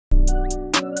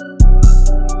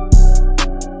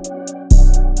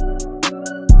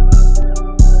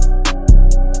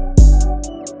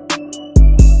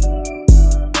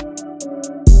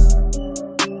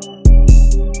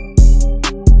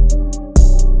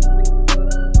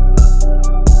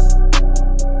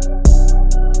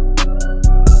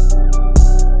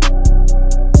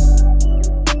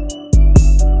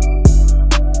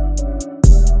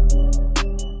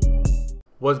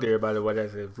brother, what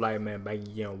is it, Flight Man, back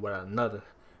again with another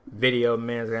video,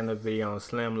 man. Got another video on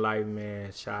Slimelife,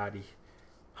 man, Shawty,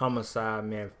 Homicide,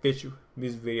 man, Official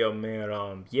music video,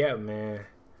 man. Yeah, man,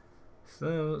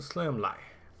 Slimelife.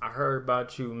 I heard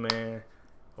about you, man.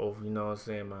 Over, you know what I'm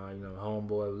saying, my,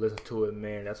 homeboy, listen to it,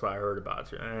 man. That's what I heard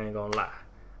about you. I ain't gonna lie.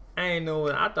 I ain't know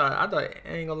what I thought. I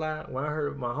ain't gonna lie. When I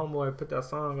heard my homeboy put that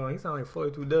song on, he sounded like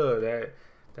 42 Dub,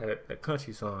 that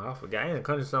country song. I forgot. It ain't a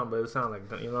country song, but it sounded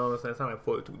like, you know what I'm saying? It sounded like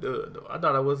 42 Dub, though. I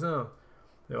thought it was him.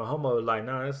 You know, homeboy was like,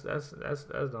 nah,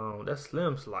 that's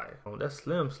Slim's life. That's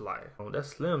Slim's life. That's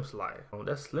Slim's life.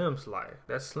 That's Slim's life.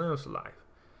 That's Slim's life.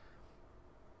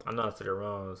 I know I said it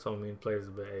wrong in so many places,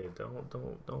 but hey,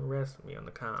 don't arrest me in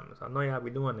the comments. I know y'all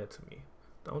be doing that to me.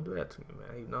 Don't do that to me,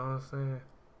 man. You know what I'm saying?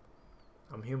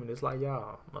 I'm human just like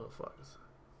y'all, motherfuckers.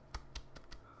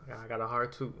 I got a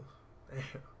heart too. Damn.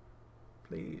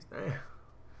 Please, damn.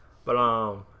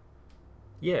 But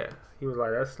yeah, he was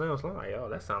like, that's Slim. So I'm like, yo,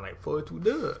 that sound like 42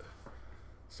 Dub.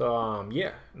 So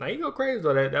yeah. Now he go crazy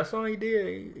though. That song he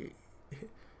did,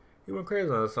 he went crazy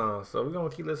on the song. So we're gonna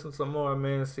keep listening some more,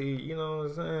 man. See, you know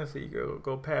what I'm saying? See, you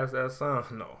go past that song.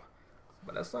 No.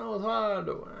 But that song was hard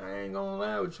though. I ain't gonna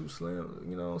lie with you, Slim.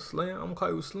 You know, Slim. I'm gonna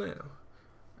call you Slim.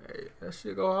 Hey, that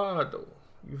shit go hard though.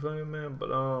 You feel me, man? But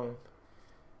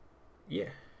yeah.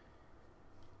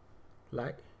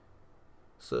 Like,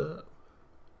 sub,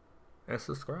 and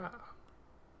subscribe.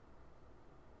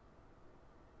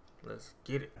 Let's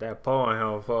get it. That paw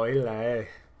on him for he like,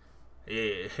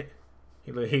 hey,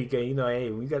 yeah. He can, you know, hey,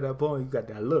 when you got that paw, you got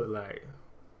that look like,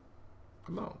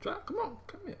 come on, try, come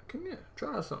here,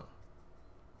 try something.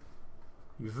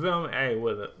 You feel me? Hey,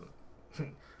 with a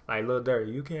like Lil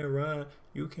Dirty, you can't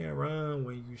run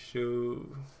when you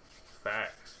shoot.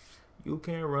 Facts. You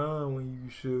can't run when you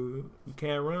shoot. You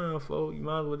can't run, folks. You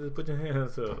might as well just put your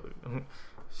hands up.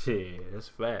 Shit, that's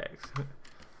facts.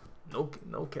 No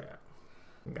cap.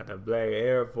 You got the black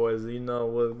Air Force. You know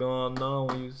what's going on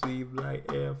when you see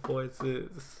black Air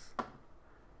Forces.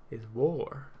 It's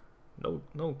war. No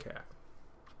cap.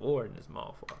 It's war in this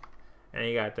motherfucker. And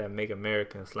you got that Make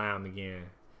America Slime again.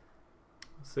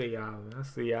 See y'all, man. I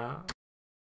see y'all.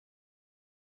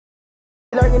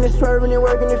 Lurking and swerving and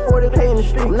working it for the pay in the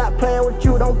street. I'm not playing with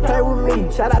you, don't play with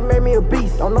me. Shout out, made me a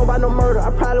beast. Don't know about no murder,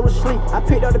 I probably was asleep. I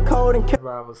picked up the code and kept.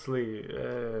 I was asleep. Yeah,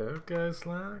 okay,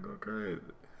 Slime, go crazy.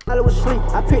 I was asleep.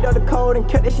 I picked up the code and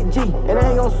kept that shit G. And I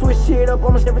ain't gonna switch shit up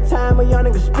almost every time a young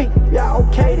nigga speak. Yeah,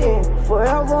 okay then.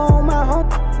 Forever on my home.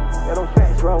 Yeah, them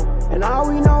facts, bro. And all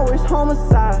we know is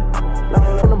homicide.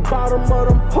 From the bottom of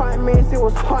them apartments, it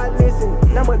was heartless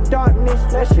and nothing but darkness.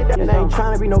 That shit, and I ain't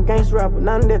trying to be no gangster rapper.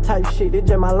 None of that type shit. It's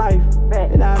just my life.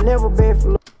 And I'll never beg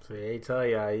for. So they tell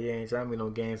y'all, you ain't trying to be no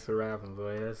gangster rapping,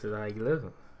 boy. That's just how you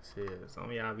living. Shit, some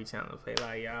of y'all be trying to play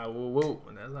like y'all woo woo,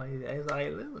 and that's how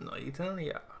you living. No, you telling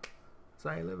y'all. That's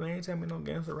how you living. Ain't trying to be no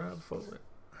gangster rapper for it.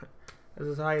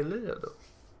 That's just how you live,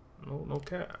 though. No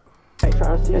cap.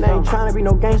 And I ain't trying to be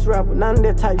no gangster rapper, none of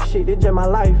that type shit, it's just my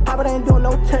life. Papa ain't doing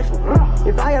no testing.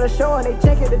 If I got a show and they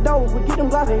check at the door, we get them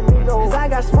glasses. Cause I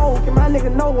got smoke and my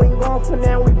nigga know we ain't going for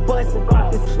now, we bustin'.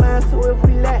 It's slime, so if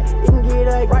we lack, it can get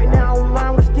like right now I'm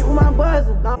lying with stick with my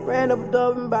buzzin'. I ran up a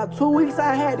dub in about 2 weeks,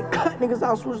 I had to cut niggas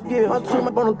out, switch gears. My team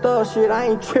up on the thug shit, I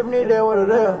ain't tripping it there or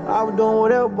there. I was doing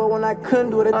whatever, but when I couldn't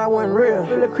do it, I wasn't real.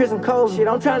 Feel the Chris and Cole shit,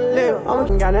 I'm trying to live.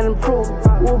 I'm got nothing to prove.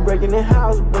 We were breaking in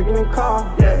houses, breaking in cars.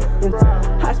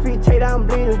 High speed take down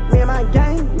bleeding. Me and my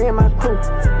gang, me and my crew.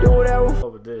 Do whatever.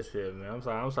 Over this shit, man.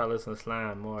 I'm sorry listening to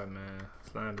Slime more, man.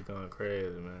 Slime be going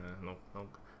crazy, man.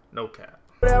 No cap.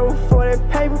 Whatever for that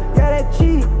paper, yeah, that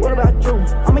cheese. What about you?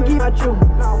 I'ma give out you.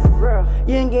 No, bro.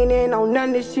 You ain't getting in on none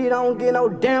of this shit. I don't get no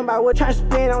damn about what trying to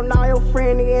spend on all your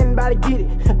friends, nigga. Anybody get it?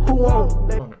 Who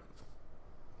want it?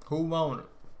 Who want it?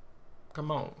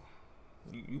 Come on.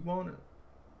 You want it?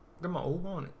 Come on, who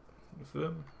want it? You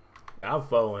feel me? I'm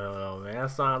following him though, man. That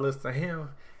song I listen to him,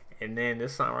 and then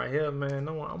this song right here, man.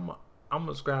 No, I'm gonna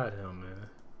subscribe to him, man.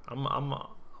 I'm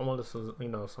gonna listen,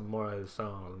 some more of his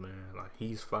songs, man. Like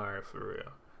he's fired for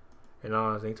real. You know what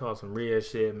I'm saying? He talking some real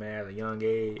shit, man, at a young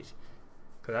age.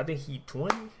 Cause I think he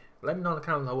 20. Let me know in the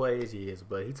comments what age he is,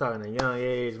 but he talking at a young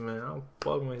age, man. I'm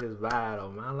fucking with his vibe though,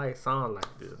 man. I like songs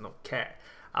like this, no cat.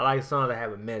 I like songs that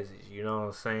have a message. You know what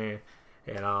I'm saying?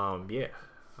 And yeah.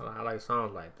 I like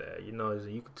songs like that, you know.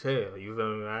 You can tell, you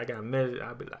feel me? I got a message.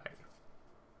 I be like,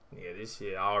 yeah, this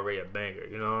shit already a banger,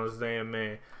 you know what I'm saying,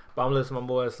 man. But I'm listening to my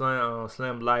boy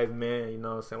Slimelife, man. You know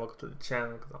what I'm saying? Welcome to the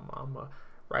channel, cause I'm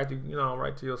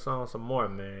right to your song some more,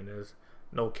 man. There's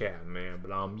no cap, man.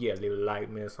 But yeah, leave a like,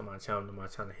 man. So my channel,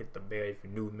 hit the bell if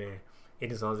you're new, man.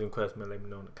 Any songs and questions, man, let me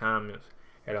know in the comments.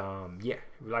 And yeah,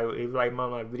 if you like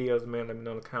my videos, man, let me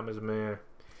know in the comments, man.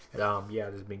 And yeah,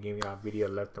 I just been giving y'all video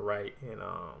left and right. And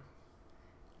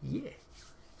yeah,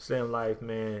 Slim Life,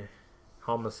 man,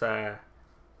 Homicide,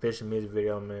 fishing music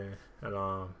video, man. And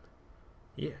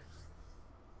yeah,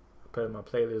 I put in my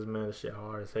playlist, man. This shit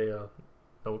hard as hell,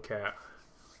 no cap.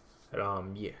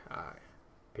 And yeah, alright,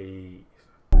 peace.